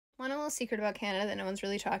Want a little secret about Canada that no one's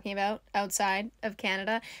really talking about outside of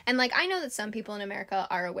Canada? And like, I know that some people in America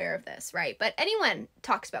are aware of this, right? But anyone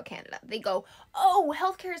talks about Canada, they go, oh,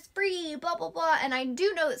 healthcare is free, blah, blah, blah. And I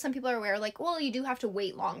do know that some people are aware, like, well, you do have to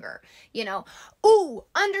wait longer, you know? Ooh,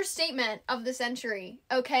 understatement of the century,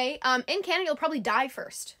 okay? In Canada, you'll probably die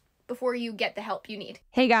first before you get the help you need.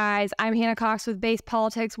 Hey guys, I'm Hannah Cox with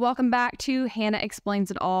BASEDPolitics. Welcome back to Hannah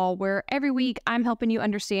Explains It All, where every week I'm helping you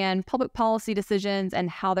understand public policy decisions and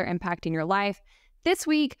how they're impacting your life. This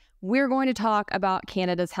week, we're going to talk about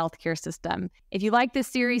Canada's healthcare system. If you like this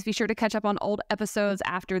series, be sure to catch up on old episodes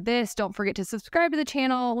after this. Don't forget to subscribe to the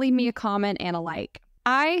channel, leave me a comment and a like.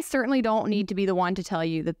 I certainly don't need to be the one to tell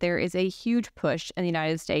you that there is a huge push in the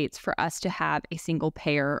United States for us to have a single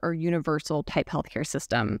payer or universal type healthcare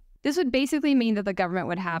system. This would basically mean that the government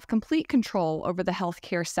would have complete control over the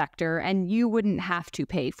healthcare sector and you wouldn't have to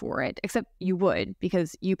pay for it, except you would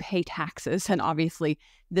because you pay taxes and obviously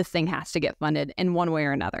this thing has to get funded in one way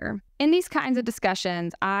or another. In these kinds of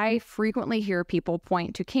discussions, I frequently hear people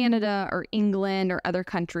point to Canada or England or other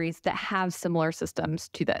countries that have similar systems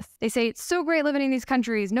to this. They say, it's so great living in these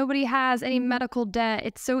countries. Nobody has any medical debt.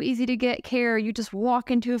 It's so easy to get care. You just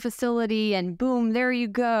walk into a facility and boom, there you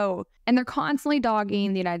go. And they're constantly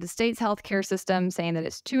dogging the United States healthcare system, saying that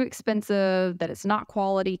it's too expensive, that it's not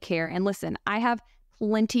quality care. And listen, I have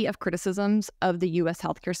plenty of criticisms of the US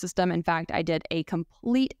healthcare system. In fact, I did a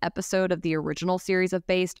complete episode of the original series of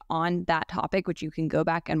Based on that topic, which you can go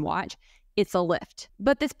back and watch. It's a lift.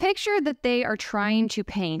 But this picture that they are trying to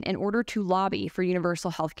paint in order to lobby for universal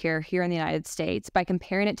healthcare here in the United States by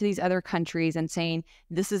comparing it to these other countries and saying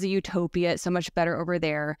this is a utopia, it's so much better over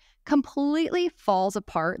there, completely falls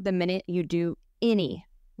apart the minute you do any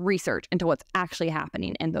research into what's actually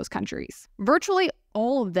happening in those countries. Virtually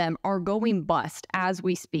all of them are going bust as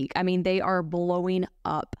we speak. I mean, they are blowing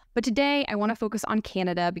up. But today I want to focus on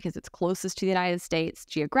Canada because it's closest to the United States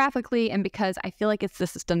geographically and because I feel like it's the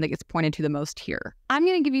system that gets pointed to the most here. I'm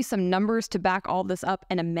going to give you some numbers to back all this up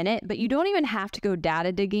in a minute, but you don't even have to go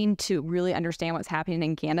data digging to really understand what's happening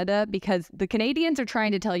in Canada because the Canadians are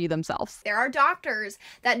trying to tell you themselves. There are doctors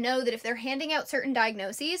that know that if they're handing out certain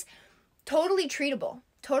diagnoses, totally treatable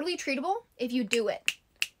if you do it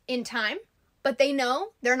in time, but they know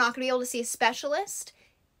they're not going to be able to see a specialist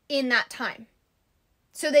in that time.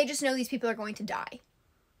 So they just know these people are going to die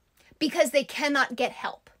because they cannot get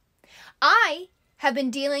help. I have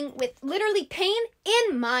been dealing with literally pain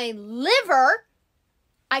in my liver.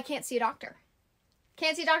 I can't see a doctor.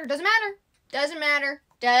 Can't see a doctor. Doesn't matter. Doesn't matter.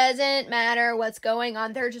 Doesn't matter what's going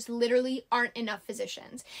on. There just literally aren't enough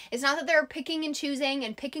physicians. It's not that they're picking and choosing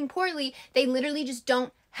and picking poorly. They literally just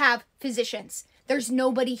don't have physicians. There's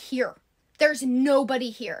nobody here. There's nobody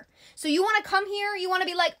here. So you want to come here, you want to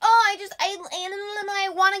be like, oh, I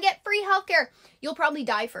want to get free healthcare. You'll probably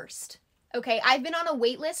die first. Okay, I've been on a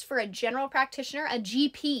wait list for a general practitioner, a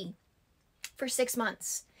GP, for 6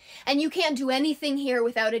 months. And you can't do anything here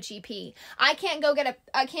without a GP. I can't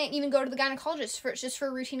even go to the gynecologist just for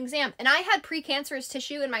a routine exam. And I had precancerous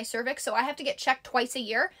tissue in my cervix, so I have to get checked twice a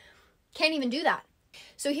year. Can't even do that.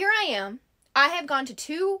 So here I am. I have gone to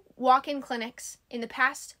 2 walk-in clinics in the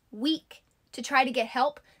past week to try to get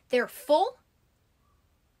help. They're full.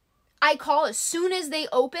 I call as soon as they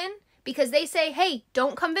open because they say, hey,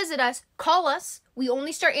 don't come visit us. Call us. We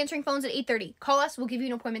only start answering phones at 8:30. Call us. We'll give you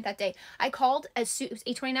an appointment that day. I called as soon as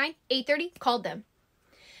 8:29, 8:30, called them.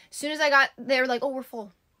 As soon as I got there, like, oh, we're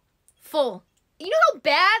full. Full. You know how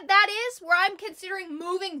bad that is where I'm considering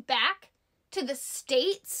moving back to the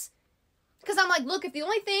States? Because I'm like, look, if the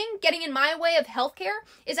only thing getting in my way of healthcare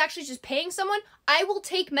is actually just paying someone, I will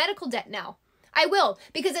take medical debt now. I will,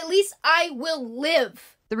 because at least I will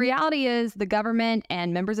live. The reality is the government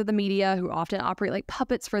and members of the media who often operate like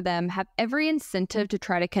puppets for them have every incentive to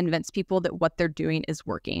try to convince people that what they're doing is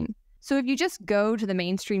working. So if you just go to the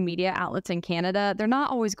mainstream media outlets in Canada, they're not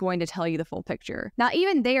always going to tell you the full picture. Now,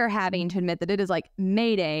 even they are having to admit that it is like,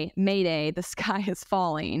 Mayday, Mayday, the sky is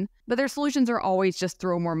falling. But their solutions are always just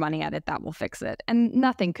throw more money at it, that will fix it. And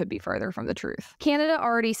nothing could be further from the truth. Canada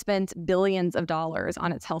already spent billions of dollars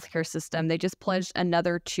on its healthcare system. They just pledged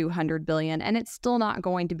another $200 billion, and it's still not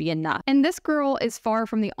going to be enough. And this girl is far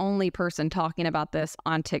from the only person talking about this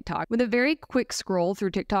on TikTok. With a very quick scroll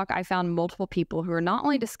through TikTok, I found multiple people who are not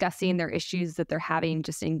only discussing their issues that they're having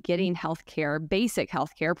just in getting healthcare, basic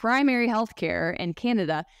healthcare, primary healthcare in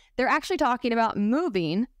Canada, they're actually talking about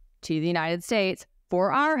moving to the United States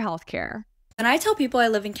for our healthcare. When I tell people I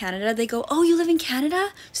live in Canada, they go, oh, you live in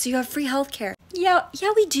Canada? So you have free healthcare. Yeah,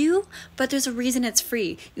 we do, but there's a reason it's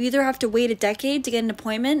free. You either have to wait a decade to get an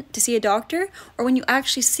appointment to see a doctor, or when you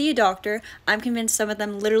actually see a doctor, I'm convinced some of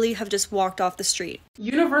them literally have just walked off the street.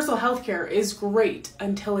 Universal healthcare is great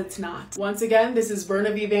until it's not. Once again, this is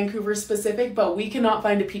Burnaby, Vancouver specific, but we cannot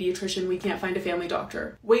find a pediatrician, we can't find a family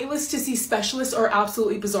doctor. Waitlists to see specialists are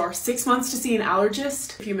absolutely bizarre. 6 months to see an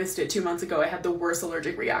allergist. If you missed it 2 months ago, I had the worst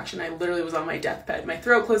allergic reaction. I literally was on my deathbed. My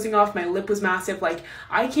throat closing off, my lip was massive. Like,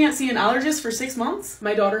 I can't see an allergist for 6 months.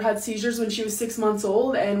 My daughter had seizures when she was 6 months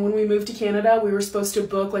old, and when we moved to Canada, we were supposed to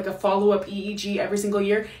book like a follow-up EEG every single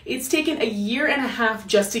year. It's taken a year and a half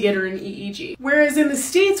just to get her an EEG. Whereas in the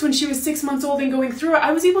States, when she was 6 months old and going through it,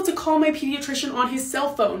 I was able to call my pediatrician on his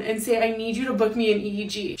cell phone and say, I need you to book me an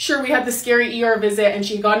EEG. Sure, we had the scary ER visit and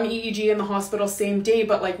she got an EEG in the hospital same day,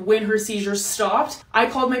 but like when her seizures stopped, I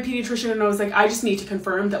called my pediatrician and I was like, I just need to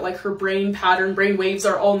confirm that like her brain waves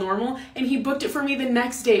are all normal. And he booked it for me the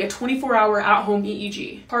next day, a 24-hour at-home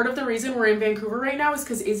EEG. Part of the reason we're in Vancouver right now is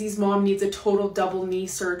because Izzy's mom needs a total double knee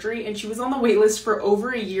surgery and she was on the wait list for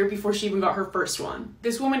over a year before she even got her first one.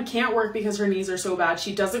 This woman can't work because her knees are so bad.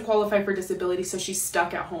 She doesn't qualify for disability, so she's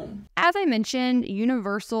stuck at home. As I mentioned,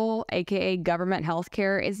 universal, aka government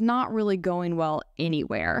healthcare, is not really going well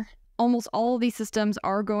anywhere. Almost all of these systems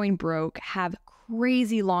are going broke, have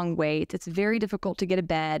crazy long waits, it's very difficult to get a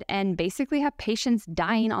bed, and basically have patients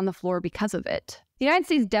dying on the floor because of it. The United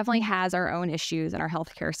States definitely has our own issues in our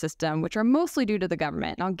healthcare system, which are mostly due to the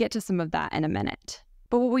government, and I'll get to some of that in a minute.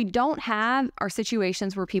 But what we don't have are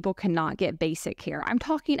situations where people cannot get basic care. I'm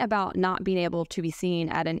talking about not being able to be seen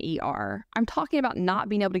at an ER. I'm talking about not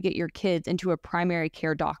being able to get your kids into a primary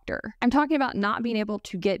care doctor. I'm talking about not being able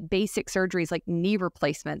to get basic surgeries like knee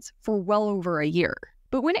replacements for well over a year.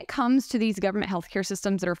 But when it comes to these government healthcare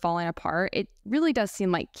systems that are falling apart, it really does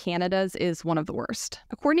seem like Canada's is one of the worst.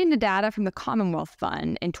 According to data from the Commonwealth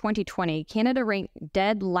Fund, in 2020, Canada ranked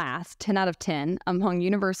dead last, 10 out of 10, among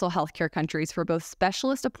universal healthcare countries for both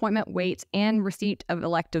specialist appointment waits and receipt of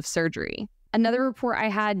elective surgery. Another report I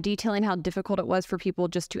had detailing how difficult it was for people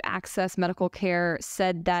just to access medical care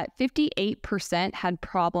said that 58% had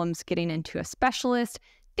problems getting into a specialist,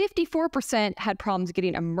 54% had problems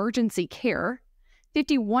getting emergency care,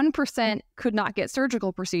 51% could not get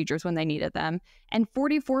surgical procedures when they needed them, and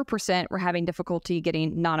 44% were having difficulty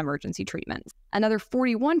getting non-emergency treatments. Another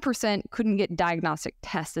 41% couldn't get diagnostic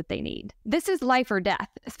tests that they need. This is life or death,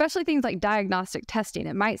 especially things like diagnostic testing.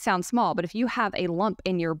 It might sound small, but if you have a lump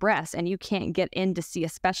in your breast and you can't get in to see a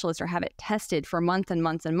specialist or have it tested for months and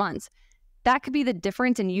months and months, that could be the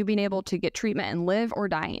difference in you being able to get treatment and live or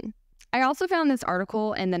dying. I also found this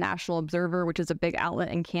article in the National Observer, which is a big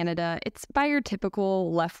outlet in Canada. It's by your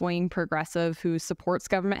typical left-wing progressive who supports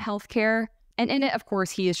government health care. And in it, of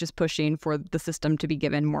course, he is just pushing for the system to be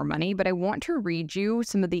given more money. But I want to read you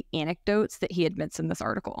some of the anecdotes that he admits in this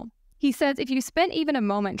article. He says, if you spent even a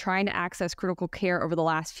moment trying to access critical care over the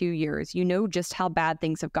last few years, you know just how bad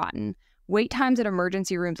things have gotten. Wait times at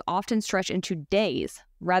emergency rooms often stretch into days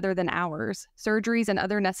rather than hours. Surgeries and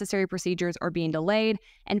other necessary procedures are being delayed,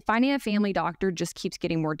 and finding a family doctor just keeps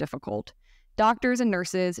getting more difficult. Doctors and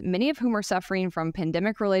nurses, many of whom are suffering from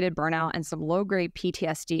pandemic-related burnout and some low-grade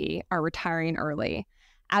PTSD, are retiring early.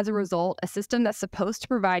 As a result, a system that's supposed to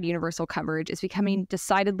provide universal coverage is becoming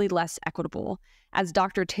decidedly less equitable. As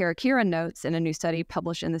Dr. Tara Kieran notes in a new study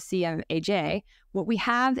published in the CMAJ, what we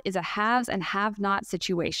have is a haves and have-not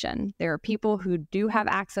situation. There are people who do have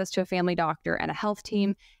access to a family doctor and a health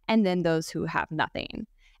team, and then those who have nothing.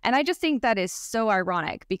 And I just think that is so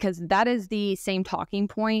ironic because that is the same talking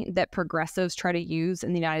point that progressives try to use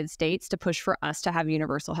in the United States to push for us to have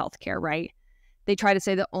universal health care, right? They try to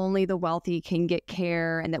say that only the wealthy can get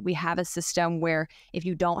care and that we have a system where if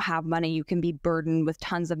you don't have money, you can be burdened with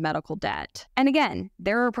tons of medical debt. And again,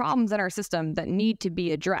 there are problems in our system that need to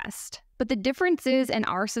be addressed. But the difference is in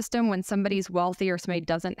our system, when somebody's wealthy or somebody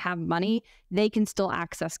doesn't have money, they can still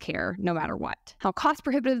access care no matter what. How cost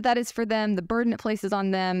prohibitive that is for them, the burden it places on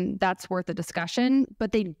them, that's worth a discussion,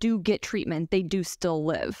 but they do get treatment. They do still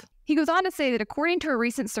live. He goes on to say that according to a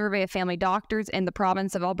recent survey of family doctors in the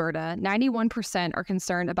province of Alberta, 91% are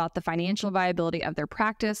concerned about the financial viability of their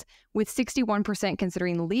practice, with 61%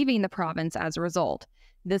 considering leaving the province as a result.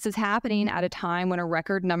 This is happening at a time when a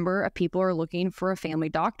record number of people are looking for a family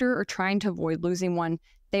doctor or trying to avoid losing one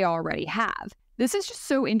they already have. This is just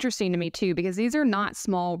so interesting to me too, because these are not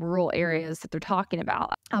small rural areas that they're talking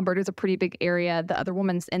about. Alberta is a pretty big area. The other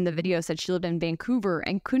woman in the video said she lived in Vancouver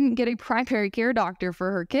and couldn't get a primary care doctor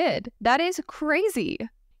for her kid. That is crazy.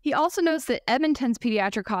 He also notes that Edmonton's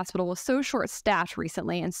pediatric hospital was so short-staffed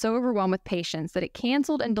recently and so overwhelmed with patients that it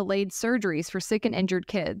canceled and delayed surgeries for sick and injured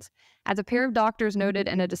kids. As a pair of doctors noted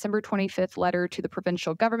in a December 25th letter to the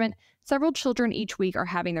provincial government, several children each week are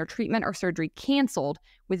having their treatment or surgery canceled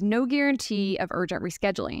with no guarantee of urgent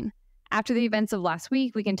rescheduling. After the events of last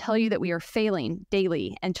week, we can tell you that we are failing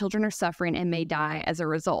daily and children are suffering and may die as a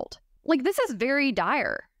result. Like, this is very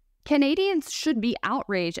dire. Canadians should be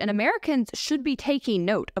outraged and Americans should be taking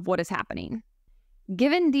note of what is happening.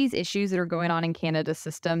 Given these issues that are going on in Canada's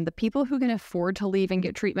system, the people who can afford to leave and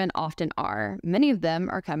get treatment often are. Many of them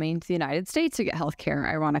are coming to the United States to get healthcare,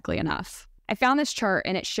 ironically enough. I found this chart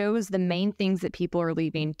and it shows the main things that people are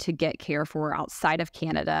leaving to get care for outside of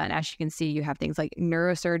Canada. And as you can see, you have things like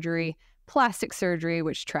neurosurgery, plastic surgery,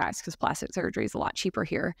 which tracks because plastic surgery is a lot cheaper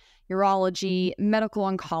here, urology, medical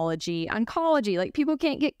oncology, like people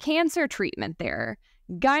can't get cancer treatment there,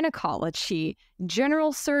 gynecology,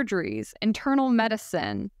 general surgeries, internal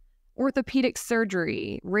medicine, orthopedic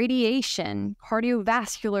surgery, radiation,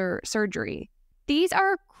 cardiovascular surgery. These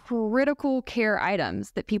are critical care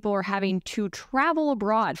items that people are having to travel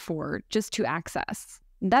abroad for just to access.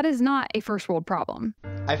 That is not a first world problem.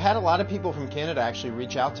 I've had a lot of people from Canada actually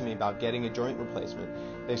reach out to me about getting a joint replacement.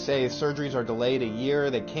 They say surgeries are delayed a year,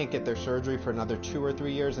 they can't get their surgery for another 2 or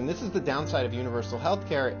 3 years, and this is the downside of universal health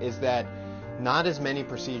care, is that not as many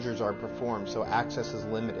procedures are performed, so access is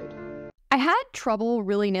limited. I had trouble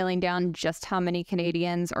really nailing down just how many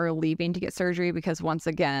Canadians are leaving to get surgery because, once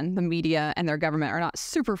again, the media and their government are not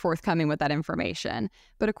super forthcoming with that information.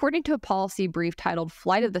 But according to a policy brief titled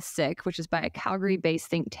Flight of the Sick, which is by a Calgary-based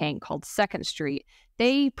think tank called Second Street,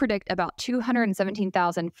 they predict about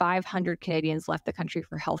 217,500 Canadians left the country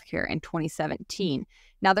for healthcare in 2017.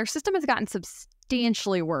 Now, their system has gotten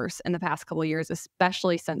substantially worse in the past couple of years,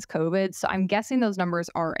 especially since COVID, so I'm guessing those numbers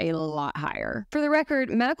are a lot higher. For the record,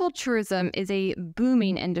 medical tourism is a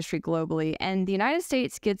booming industry globally, and the United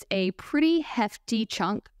States gets a pretty hefty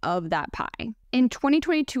chunk of that pie. In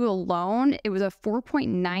 2022 alone, it was a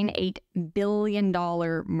 $4.98 billion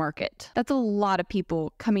market. That's a lot of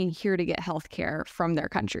people coming here to get healthcare from their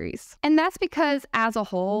countries. And that's because, as a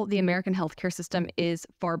whole, the American healthcare system is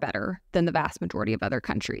far better than the vast majority of other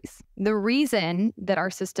countries. The reason that our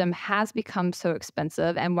system has become so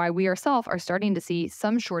expensive and why we ourselves are starting to see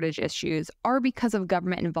some shortage issues are because of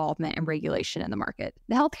government involvement and regulation in the market.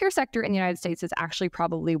 The healthcare sector in the United States is actually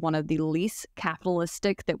probably one of the least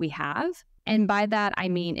capitalistic that we have. And by that, I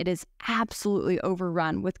mean it is absolutely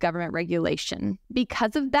overrun with government regulation.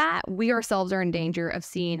 Because of that, we ourselves are in danger of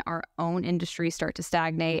seeing our own industry start to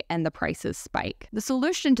stagnate and the prices spike. The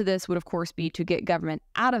solution to this would, of course, be to get government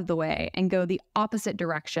out of the way and go the opposite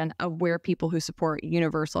direction of where people who support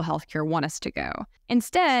universal healthcare want us to go.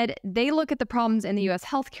 Instead, they look at the problems in the U.S.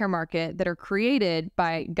 healthcare market that are created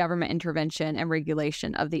by government intervention and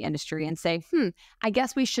regulation of the industry and say, I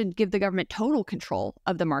guess we should give the government total control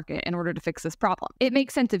of the market in order to fix this problem. It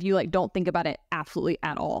makes sense if you don't think about it absolutely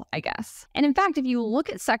at all, I guess. And in fact, if you look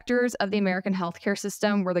at sectors of the American healthcare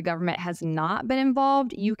system where the government has not been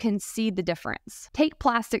involved, you can see the difference. Take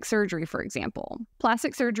plastic surgery, for example.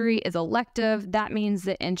 Plastic surgery is elective. That means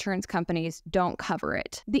that insurance companies don't cover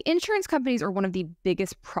it. The insurance companies are one of the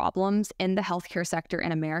biggest problems in the healthcare sector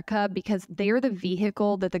in America because they are the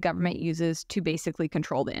vehicle that the government uses to basically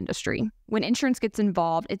control the industry. When insurance gets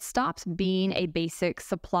involved, it stops being a basic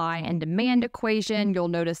supply and demand equation. You'll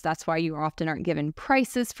notice that's why you often aren't given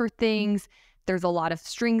prices for things. There's a lot of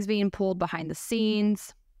strings being pulled behind the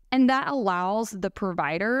scenes. And that allows the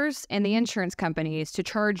providers and the insurance companies to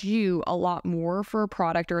charge you a lot more for a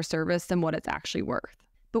product or a service than what it's actually worth.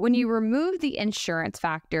 But when you remove the insurance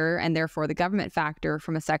factor and therefore the government factor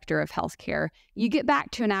from a sector of healthcare, you get back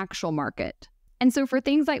to an actual market. And so for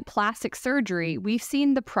things like plastic surgery, we've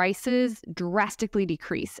seen the prices drastically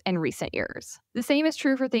decrease in recent years. The same is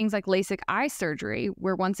true for things like LASIK eye surgery,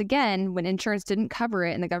 where once again, when insurance didn't cover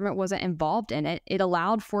it and the government wasn't involved in it, it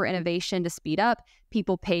allowed for innovation to speed up.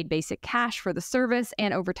 People paid basic cash for the service,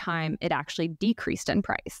 and over time, it actually decreased in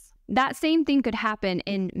price. That same thing could happen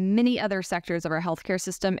in many other sectors of our healthcare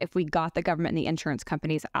system if we got the government and the insurance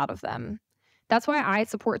companies out of them. That's why I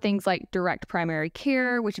support things like direct primary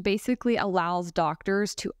care, which basically allows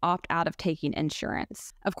doctors to opt out of taking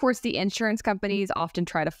insurance. Of course, the insurance companies often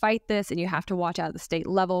try to fight this, and you have to watch out at the state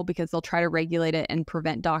level because they'll try to regulate it and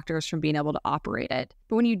prevent doctors from being able to operate it.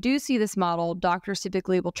 But when you do see this model, doctors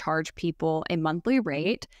typically will charge people a monthly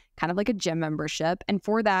rate, kind of like a gym membership. And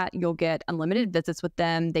for that, you'll get unlimited visits with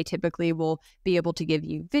them. They typically will be able to give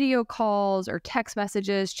you video calls or text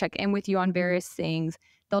messages, check in with you on various things.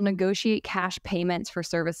 They'll negotiate cash payments for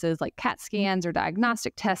services like CAT scans or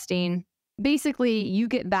diagnostic testing. Basically, you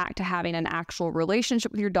get back to having an actual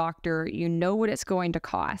relationship with your doctor. You know what it's going to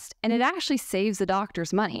cost, and it actually saves the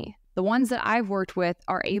doctors money. The ones that I've worked with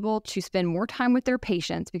are able to spend more time with their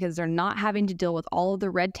patients because they're not having to deal with all of the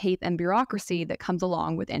red tape and bureaucracy that comes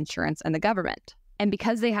along with insurance and the government. And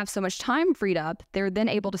because they have so much time freed up, they're then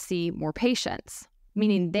able to see more patients,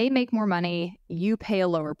 meaning they make more money, you pay a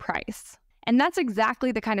lower price. And that's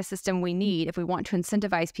exactly the kind of system we need if we want to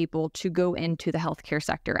incentivize people to go into the healthcare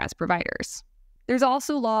sector as providers. There's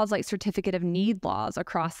also laws like certificate of need laws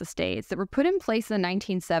across the states that were put in place in the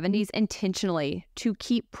 1970s intentionally to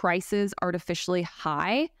keep prices artificially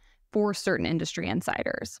high for certain industry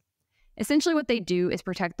insiders. Essentially, what they do is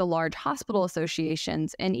protect the large hospital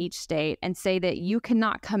associations in each state and say that you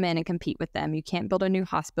cannot come in and compete with them. You can't build a new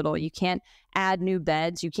hospital. You can't add new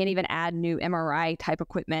beds. You can't even add new MRI type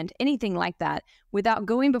equipment, anything like that, without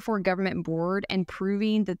going before a government board and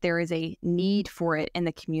proving that there is a need for it in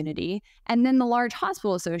the community. And then the large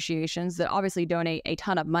hospital associations that obviously donate a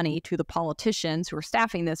ton of money to the politicians who are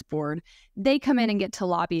staffing this board, they come in and get to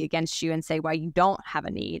lobby against you and say why you don't have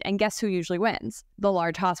a need. And guess who usually wins? The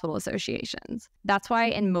large hospital associations. That's why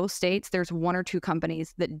in most states, there's one or two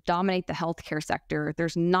companies that dominate the healthcare sector.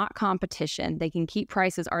 There's not competition. They can keep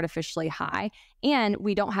prices artificially high. And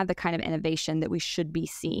we don't have the kind of innovation that we should be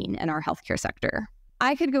seeing in our healthcare sector.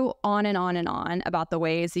 I could go on and on and on about the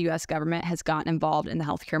ways the US government has gotten involved in the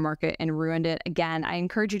healthcare market and ruined it. Again, I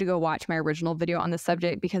encourage you to go watch my original video on this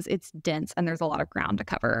subject because it's dense and there's a lot of ground to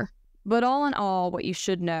cover. But all in all, what you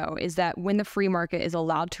should know is that when the free market is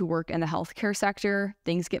allowed to work in the healthcare sector,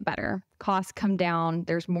 things get better. Costs come down,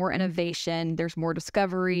 there's more innovation, there's more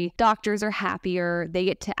discovery, doctors are happier, they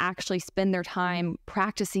get to actually spend their time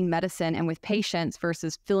practicing medicine and with patients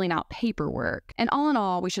versus filling out paperwork. And all in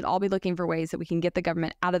all, we should all be looking for ways that we can get the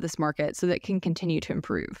government out of this market so that it can continue to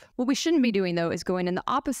improve. What we shouldn't be doing, though, is going in the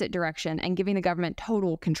opposite direction and giving the government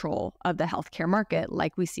total control of the healthcare market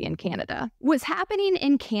like we see in Canada. What's happening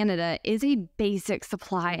in Canada is a basic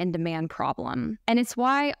supply and demand problem, and it's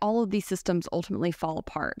why all of these systems ultimately fall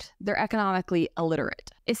apart. They're economically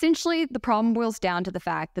illiterate. Essentially, the problem boils down to the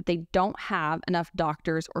fact that they don't have enough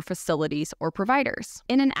doctors or facilities or providers.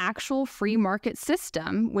 In an actual free market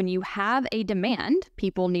system, when you have a demand,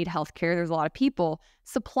 people need healthcare, there's a lot of people,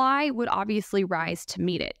 supply would obviously rise to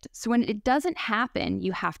meet it. So when it doesn't happen,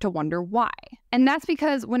 you have to wonder why. And that's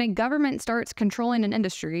because when a government starts controlling an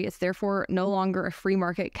industry, it's therefore no longer a free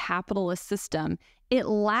market capitalist system. It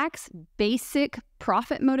lacks basic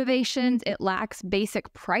profit motivations, it lacks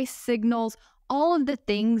basic price signals, all of the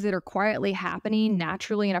things that are quietly happening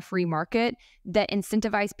naturally in a free market that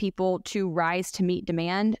incentivize people to rise to meet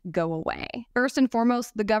demand go away. First and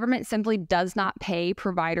foremost, the government simply does not pay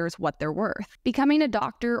providers what they're worth. Becoming a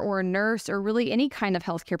doctor or a nurse or really any kind of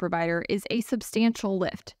healthcare provider is a substantial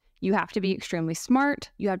lift. You have to be extremely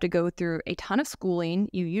smart. You have to go through a ton of schooling.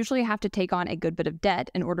 You usually have to take on a good bit of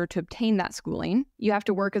debt in order to obtain that schooling. You have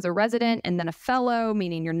to work as a resident and then a fellow,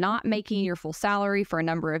 meaning you're not making your full salary for a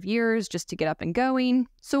number of years just to get up and going.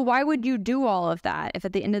 So why would you do all of that if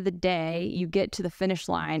at the end of the day you get to the finish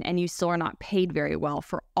line and you still are not paid very well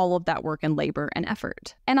for all of that work and labor and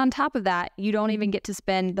effort? And on top of that, you don't even get to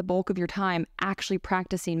spend the bulk of your time actually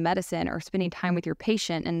practicing medicine or spending time with your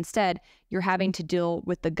patient, and instead you're having to deal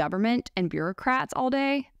with the government and bureaucrats all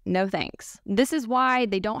day. No thanks. This is why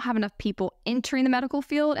they don't have enough people entering the medical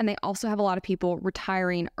field, and they also have a lot of people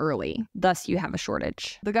retiring early. Thus, you have a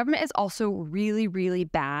shortage. The government is also really, really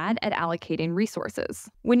bad at allocating resources.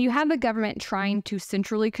 When you have the government trying to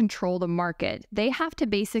centrally control the market, they have to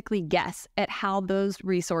basically guess at how those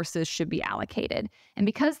resources should be allocated. And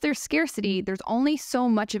because there's scarcity, there's only so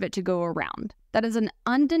much of it to go around. That is an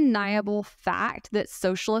undeniable fact that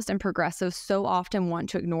socialists and progressives so often want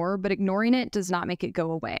to ignore, but ignoring it does not make it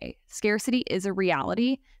go away. Scarcity is a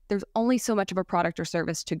reality. There's only so much of a product or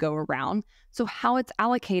service to go around, so how it's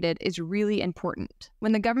allocated is really important.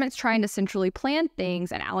 When the government's trying to centrally plan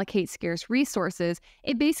things and allocate scarce resources,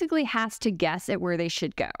 it basically has to guess at where they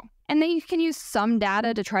should go. And then you can use some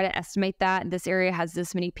data to try to estimate that this area has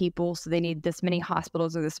this many people, so they need this many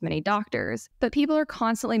hospitals or this many doctors. But people are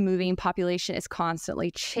constantly moving, population is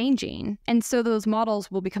constantly changing, and so those models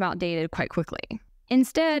will become outdated quite quickly.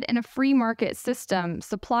 Instead, in a free market system,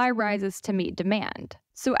 supply rises to meet demand.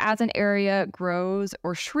 So as an area grows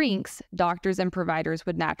or shrinks, doctors and providers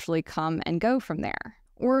would naturally come and go from there.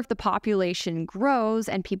 Or if the population grows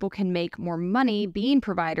and people can make more money being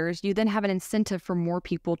providers, you then have an incentive for more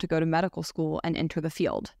people to go to medical school and enter the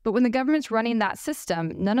field. But when the government's running that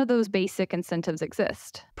system, none of those basic incentives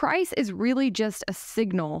exist. Price is really just a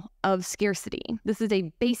signal of scarcity. This is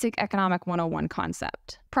a basic economic 101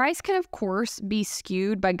 concept. Price can, of course, be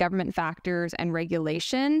skewed by government factors and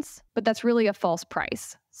regulations, but that's really a false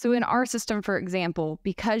price. So in our system, for example,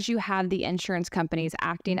 because you have the insurance companies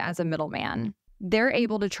acting as a middleman, they're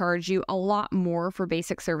able to charge you a lot more for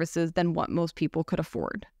basic services than what most people could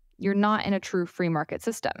afford. You're not in a true free market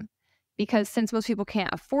system. because since most people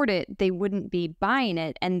can't afford it, they wouldn't be buying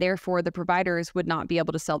it, and therefore the providers would not be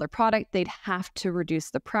able to sell their product. They'd have to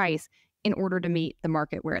reduce the price in order to meet the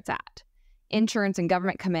market where it's at. Insurance and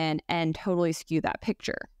government come in and totally skew that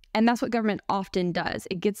picture. And that's what government often does.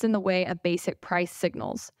 It gets in the way of basic price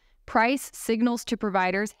signals. Price signals to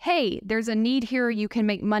providers, hey, there's a need here, you can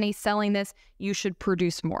make money selling this, you should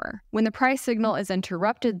produce more. When the price signal is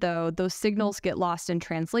interrupted, though, those signals get lost in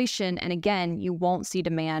translation, and again, you won't see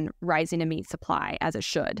demand rising to meet supply as it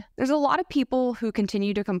should. There's a lot of people who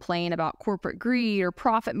continue to complain about corporate greed or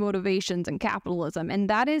profit motivations and capitalism, and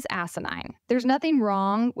that is asinine. There's nothing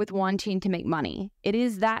wrong with wanting to make money. It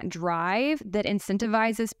is that drive that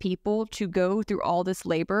incentivizes people to go through all this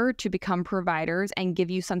labor to become providers and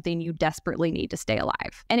give you something you desperately need to stay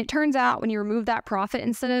alive. And it turns out when you remove that profit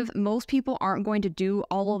incentive, most people aren't going to do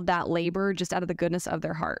all of that labor just out of the goodness of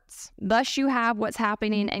their hearts. Thus, you have what's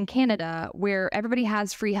happening in Canada, where everybody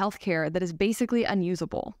has free healthcare that is basically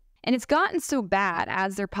unusable. And it's gotten so bad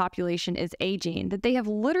as their population is aging that they have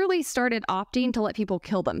literally started opting to let people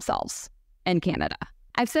kill themselves in Canada.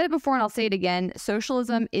 I've said it before and I'll say it again,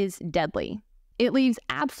 socialism is deadly. It leaves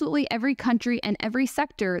absolutely every country and every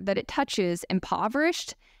sector that it touches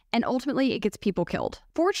impoverished, and ultimately it gets people killed.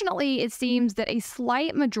 Fortunately, it seems that a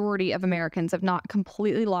slight majority of Americans have not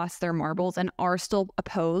completely lost their marbles and are still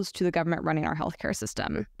opposed to the government running our healthcare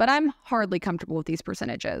system. But I'm hardly comfortable with these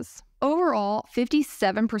percentages. Overall,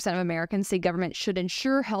 57% of Americans say government should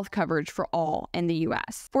ensure health coverage for all in the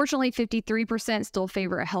US. Fortunately, 53% still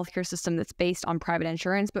favor a healthcare system that's based on private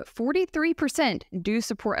insurance, but 43% do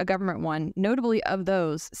support a government one. Notably, of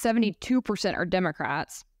those, 72% are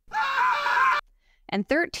Democrats and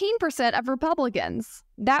 13% of Republicans.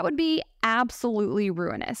 That would be absolutely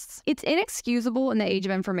ruinous. It's inexcusable in the age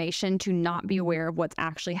of information to not be aware of what's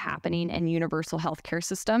actually happening in universal healthcare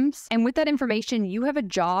systems. And with that information, you have a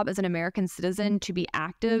job as an American citizen to be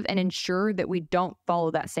active and ensure that we don't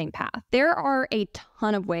follow that same path. There are a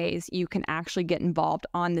ton of ways you can actually get involved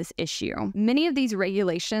on this issue. Many of these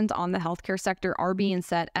regulations on the healthcare sector are being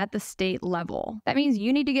set at the state level. That means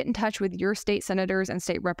you need to get in touch with your state senators and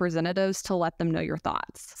state representatives to let them know your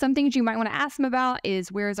thoughts. Some things you might want to ask them about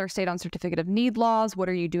is, where is our state on certificate of need laws? What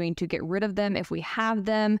are you doing to get rid of them if we have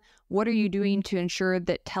them? What are you doing to ensure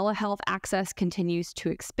that telehealth access continues to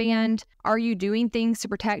expand? Are you doing things to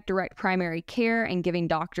protect direct primary care and giving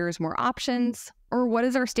doctors more options? Or what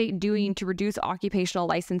is our state doing to reduce occupational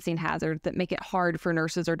licensing hazards that make it hard for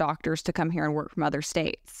nurses or doctors to come here and work from other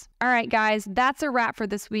states? All right, guys, that's a wrap for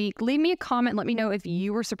this week. Leave me a comment. Let me know if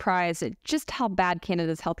you were surprised at just how bad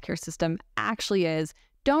Canada's healthcare system actually is.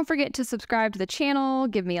 Don't forget to subscribe to the channel,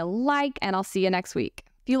 give me a like, and I'll see you next week.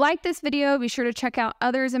 If you like this video, be sure to check out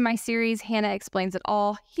others in my series, Hannah Explains It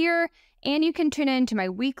All, here, and you can tune in to my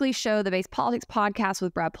weekly show, the BASEDPolitics Podcast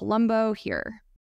with Brad Palumbo, here.